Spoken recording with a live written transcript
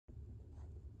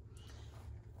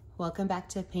Welcome back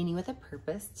to Painting with a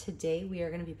Purpose. Today we are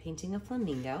going to be painting a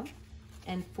flamingo,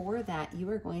 and for that you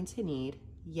are going to need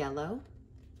yellow,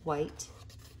 white,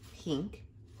 pink,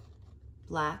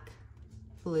 black,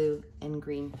 blue, and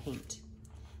green paint.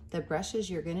 The brushes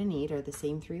you're going to need are the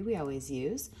same three we always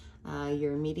use,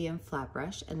 your medium flat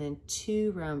brush, and then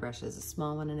two round brushes, a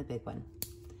small one and a big one.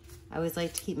 I always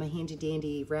like to keep my handy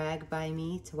dandy rag by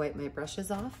me to wipe my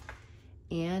brushes off,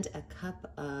 and a cup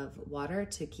of water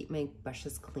to keep my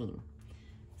brushes clean.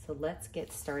 So let's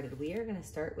get started. We are gonna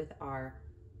start with our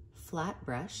flat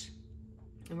brush,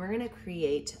 and we're gonna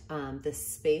create the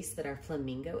space that our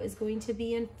flamingo is going to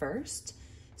be in first,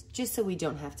 just so we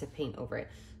don't have to paint over it.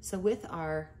 So with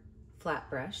our flat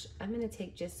brush, I'm gonna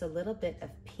take just a little bit of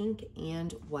pink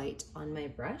and white on my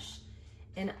brush,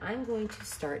 and I'm going to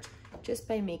start just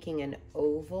by making an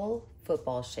oval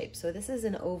football shape. So this is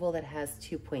an oval that has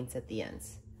 2 points at the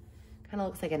ends. Kind of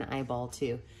looks like an eyeball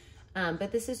too.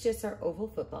 But this is just our oval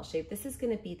football shape. This is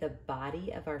gonna be the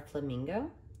body of our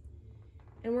flamingo.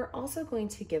 And we're also going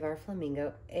to give our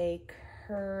flamingo a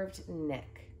curved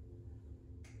neck.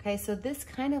 Okay, so this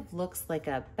kind of looks like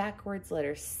a backwards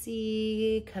letter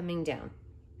C coming down.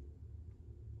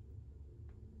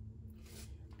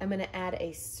 I'm gonna add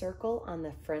a circle on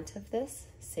the front of this,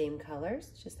 same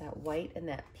colors, just that white and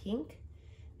that pink.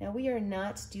 Now we are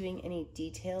not doing any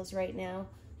details right now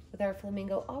with our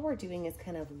flamingo. All we're doing is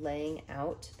kind of laying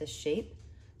out the shape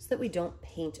so that we don't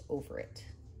paint over it.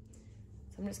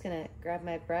 So I'm just gonna grab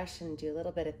my brush and do a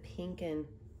little bit of pink and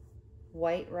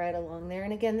white right along there.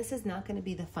 And again, this is not gonna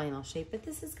be the final shape, but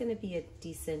this is gonna be a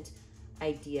decent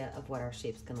idea of what our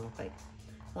shape's gonna look like.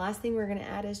 The last thing we're gonna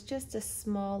add is just a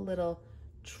small little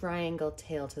triangle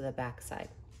tail to the back side.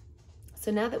 So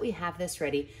now that we have this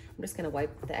ready, I'm just gonna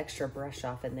wipe the extra brush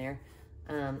off in there.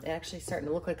 It's actually starting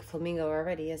to look like a flamingo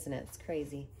already, isn't it? It's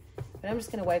crazy. But I'm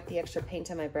just gonna wipe the extra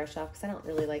paint on my brush off because I don't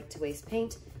really like to waste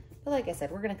paint. But like I said,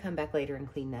 we're gonna come back later and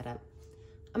clean that up.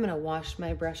 I'm gonna wash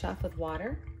my brush off with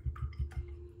water.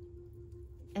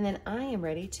 And then I am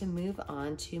ready to move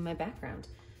on to my background.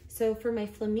 So for my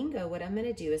flamingo, what I'm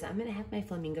gonna do is I'm gonna have my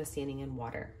flamingo standing in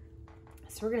water.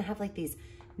 So we're gonna have like these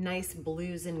nice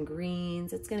blues and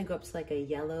greens. It's gonna go up to like a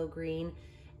yellow green,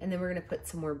 and then we're gonna put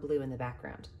some more blue in the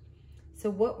background. So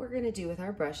what we're gonna do with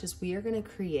our brush is we are gonna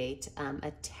create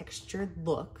a textured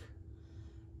look.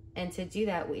 And to do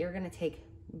that, we are gonna take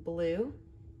blue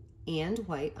and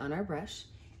white on our brush,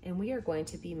 and we are going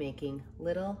to be making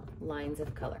little lines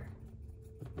of color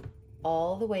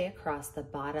all the way across the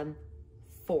bottom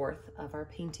fourth of our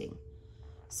painting.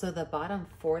 So the bottom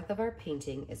fourth of our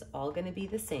painting is all gonna be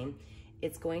the same.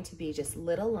 It's going to be just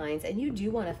little lines, and you do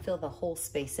wanna fill the whole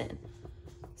space in.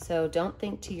 So don't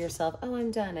think to yourself, oh, I'm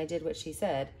done, I did what she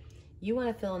said. You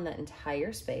wanna fill in that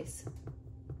entire space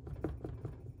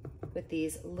with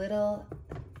these little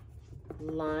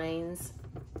lines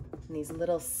and these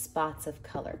little spots of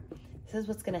color. This is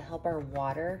what's gonna help our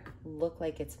water look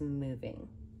like it's moving.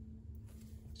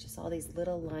 It's just all these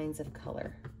little lines of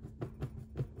color.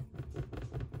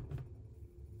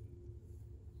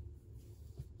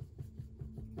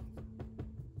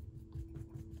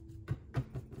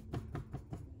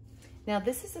 Now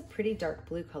this is a pretty dark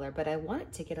blue color, but I want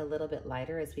it to get a little bit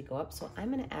lighter as we go up, so I'm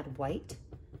gonna add white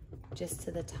just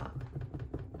to the top.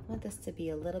 I want this to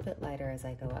be a little bit lighter as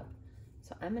I go up.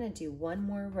 So I'm gonna do one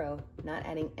more row, not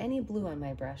adding any blue on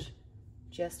my brush,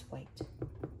 just white.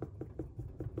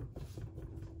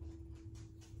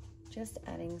 Just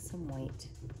adding some white.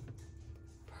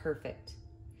 Perfect.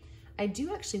 I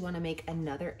do actually wanna make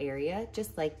another area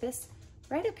just like this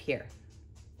right up here.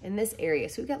 In this area.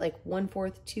 So we've got like 1/4,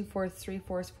 2/4,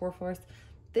 3/4, 4/4.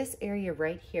 This area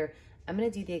right here, I'm gonna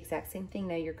do the exact same thing.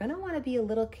 Now you're gonna wanna be a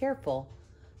little careful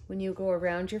when you go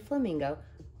around your flamingo,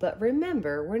 but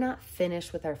remember, we're not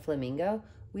finished with our flamingo.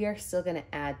 We are still gonna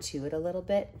add to it a little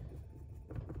bit.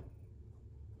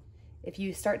 If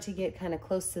you start to get kind of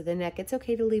close to the neck, it's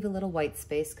okay to leave a little white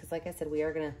space, because like I said, we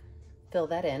are gonna fill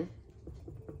that in.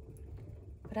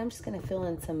 But I'm just gonna fill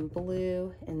in some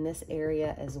blue in this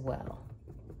area as well.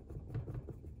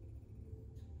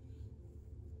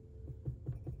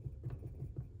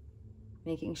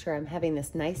 Making sure I'm having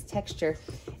this nice texture.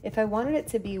 If I wanted it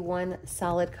to be one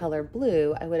solid color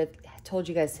blue, I would have told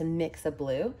you guys to mix a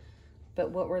blue. But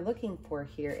what we're looking for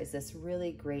here is this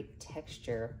really great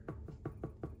texture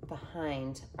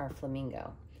behind our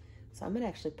flamingo. So I'm gonna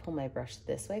actually pull my brush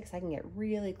this way because I can get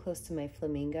really close to my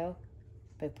flamingo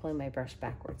by pulling my brush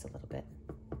backwards a little bit.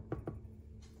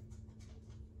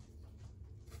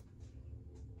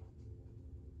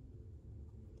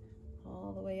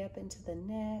 All the way up into the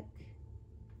neck.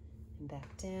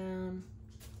 Back down.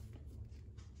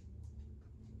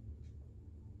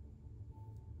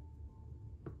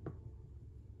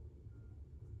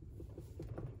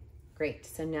 Great,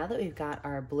 so now that we've got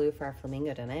our blue for our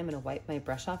flamingo done, I am gonna wipe my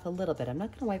brush off a little bit. I'm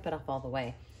not gonna wipe it off all the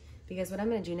way because what I'm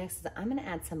gonna do next is I'm gonna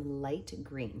add some light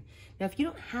green. Now, if you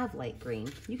don't have light green,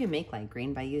 you can make light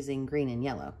green by using green and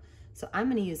yellow. So I'm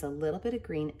gonna use a little bit of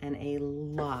green and a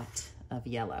lot of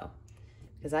yellow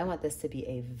because I want this to be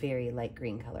a very light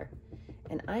green color.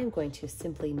 And I'm going to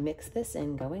simply mix this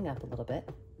in, going up a little bit,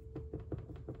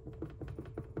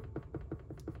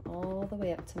 all the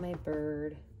way up to my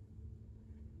bird.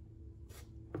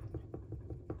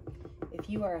 If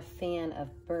you are a fan of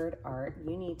bird art,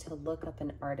 you need to look up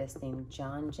an artist named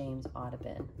John James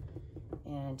Audubon.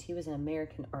 And he was an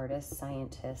American artist,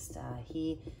 scientist.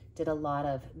 He did a lot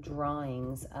of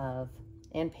drawings of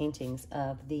and paintings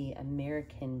of the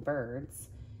American birds.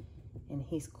 And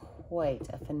he's quite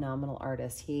a phenomenal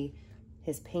artist.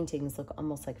 His paintings look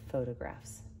almost like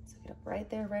photographs. So get up right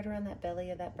there, right around that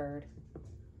belly of that bird.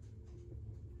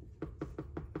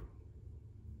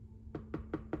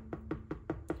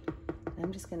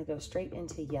 I'm just gonna go straight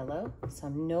into yellow. So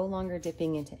I'm no longer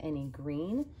dipping into any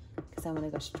green because I'm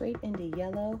gonna go straight into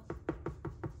yellow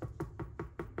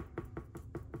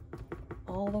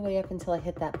all the way up until I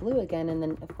hit that blue again. And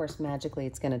then of course, magically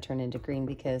it's gonna turn into green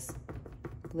because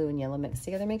blue and yellow mixed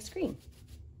together makes green.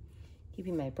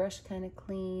 Keeping my brush kind of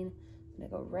clean. I'm gonna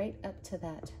go right up to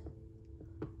that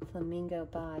flamingo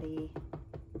body,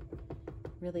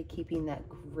 really keeping that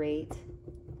great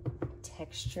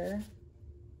texture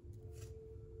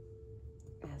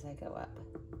as I go up.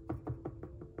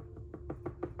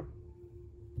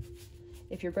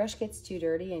 If your brush gets too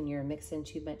dirty and you're mixing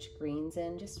too much greens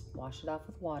in, just wash it off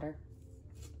with water.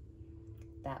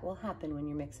 That will happen when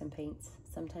you're mixing paints.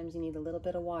 Sometimes you need a little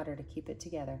bit of water to keep it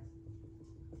together.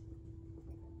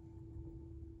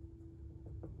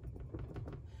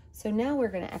 So now we're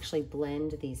going to actually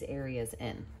blend these areas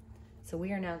in. So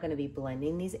we are now going to be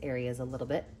blending these areas a little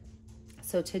bit.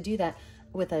 So to do that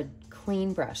with a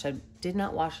clean brush, I did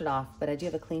not wash it off, but I do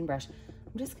have a clean brush.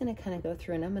 I'm just going to kind of go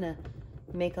through and I'm going to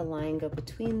make a line go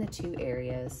between the two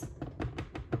areas.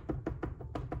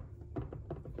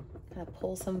 Kind of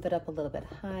pull some of it up a little bit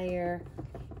higher,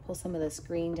 pull some of this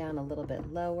green down a little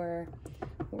bit lower.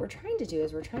 What we're trying to do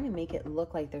is we're trying to make it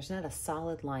look like there's not a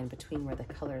solid line between where the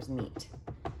colors meet.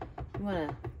 You want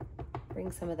to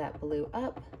bring some of that blue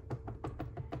up,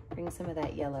 bring some of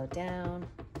that yellow down,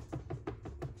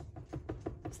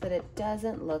 so that it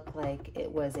doesn't look like it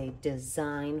was a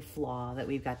design flaw that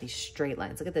we've got these straight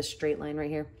lines. Look at this straight line right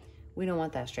here. We don't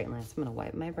want that straight line, so I'm gonna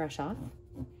wipe my brush off.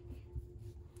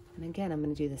 And again, I'm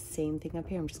gonna do the same thing up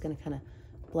here. I'm just gonna kind of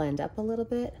blend up a little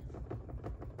bit.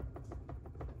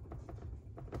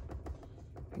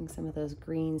 Bring some of those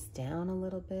greens down a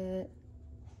little bit.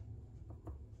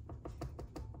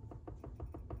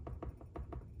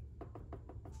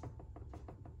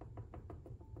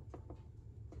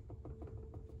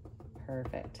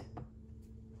 Perfect.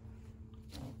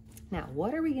 Now,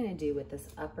 what are we going to do with this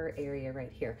upper area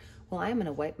right here? Well, I'm going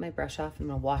to wipe my brush off. I'm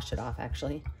going to wash it off,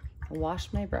 actually. I'll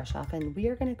wash my brush off, and we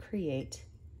are going to create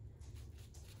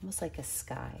almost like a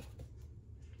sky.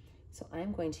 So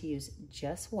I'm going to use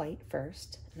just white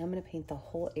first, and I'm going to paint the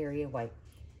whole area white.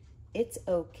 It's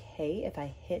okay if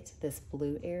I hit this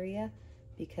blue area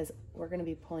because we're going to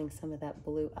be pulling some of that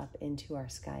blue up into our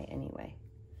sky anyway.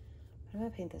 I'm going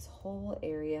to paint this whole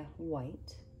area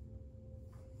white.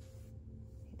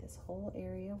 Paint this whole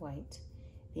area white.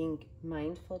 Being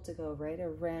mindful to go right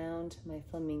around my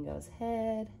flamingo's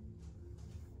head.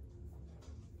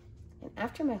 And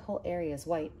after my whole area is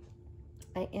white,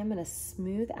 I am going to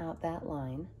smooth out that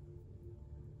line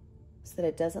so that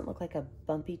it doesn't look like a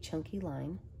bumpy, chunky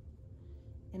line.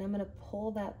 And I'm going to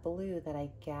pull that blue that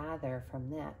I gather from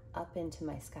that up into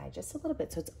my sky just a little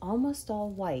bit so it's almost all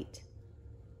white,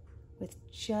 with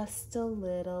just a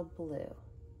little blue.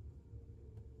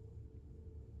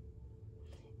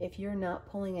 If you're not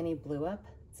pulling any blue up,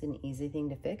 it's an easy thing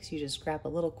to fix. You just grab a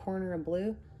little corner of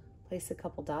blue, place a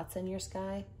couple dots in your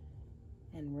sky,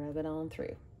 and rub it on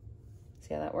through.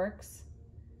 See how that works?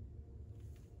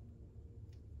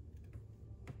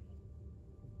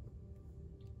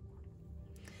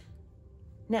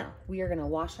 Now, we are gonna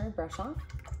wash our brush off.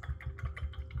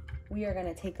 We are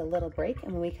gonna take a little break,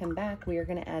 and when we come back, we are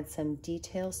gonna add some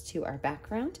details to our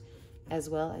background as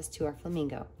well as to our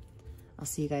flamingo. I'll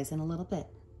see you guys in a little bit.